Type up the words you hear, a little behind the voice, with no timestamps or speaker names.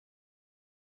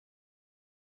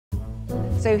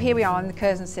So here we are in the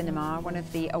Curzon Cinema, one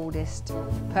of the oldest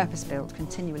purpose-built,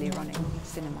 continually running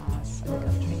cinemas in the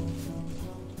country.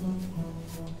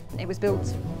 It was built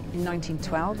in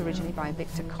 1912 originally by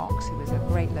Victor Cox, who was a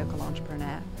great local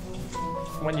entrepreneur.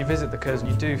 When you visit the Curzon,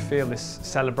 you do feel this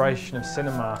celebration of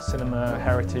cinema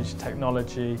heritage,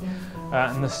 technology,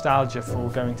 and nostalgia for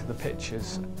going to the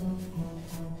pictures.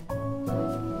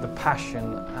 The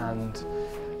passion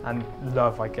and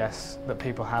love, I guess, that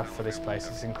people have for this place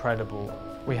is incredible.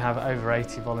 We have over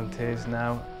 80 volunteers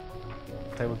now.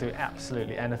 They will do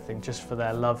absolutely anything just for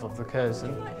their love of the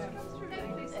Curzon.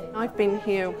 I've been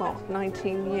here,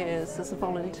 19 years as a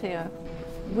volunteer.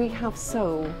 We have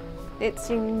soul. It's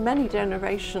seen many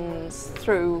generations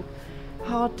through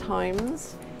hard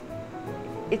times.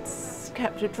 It's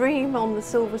kept a dream on the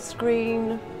silver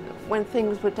screen when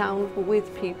things were down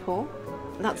with people.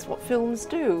 That's what films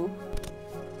do.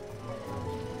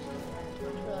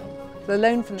 The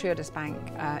loan from the Triodos Bank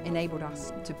enabled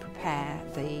us to prepare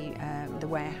the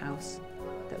warehouse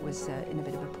that was in a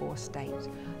bit of a poor state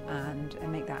and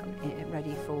make that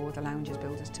ready for the lounges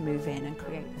builders to move in and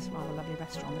create this rather lovely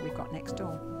restaurant that we've got next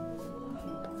door.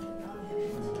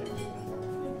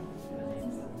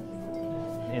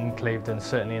 In Clevedon,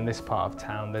 certainly in this part of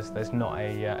town, there's not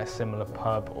a similar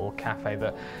pub or cafe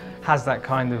that has that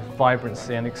kind of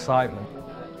vibrancy and excitement.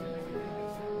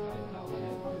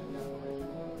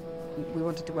 We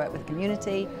wanted to work with the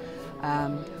community.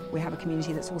 We have a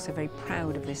community that's also very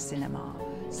proud of this cinema,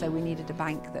 so we needed a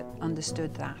bank that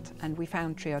understood that, and we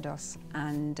found Triodos,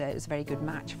 and it was a very good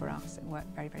match for us. It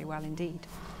worked very, very well indeed.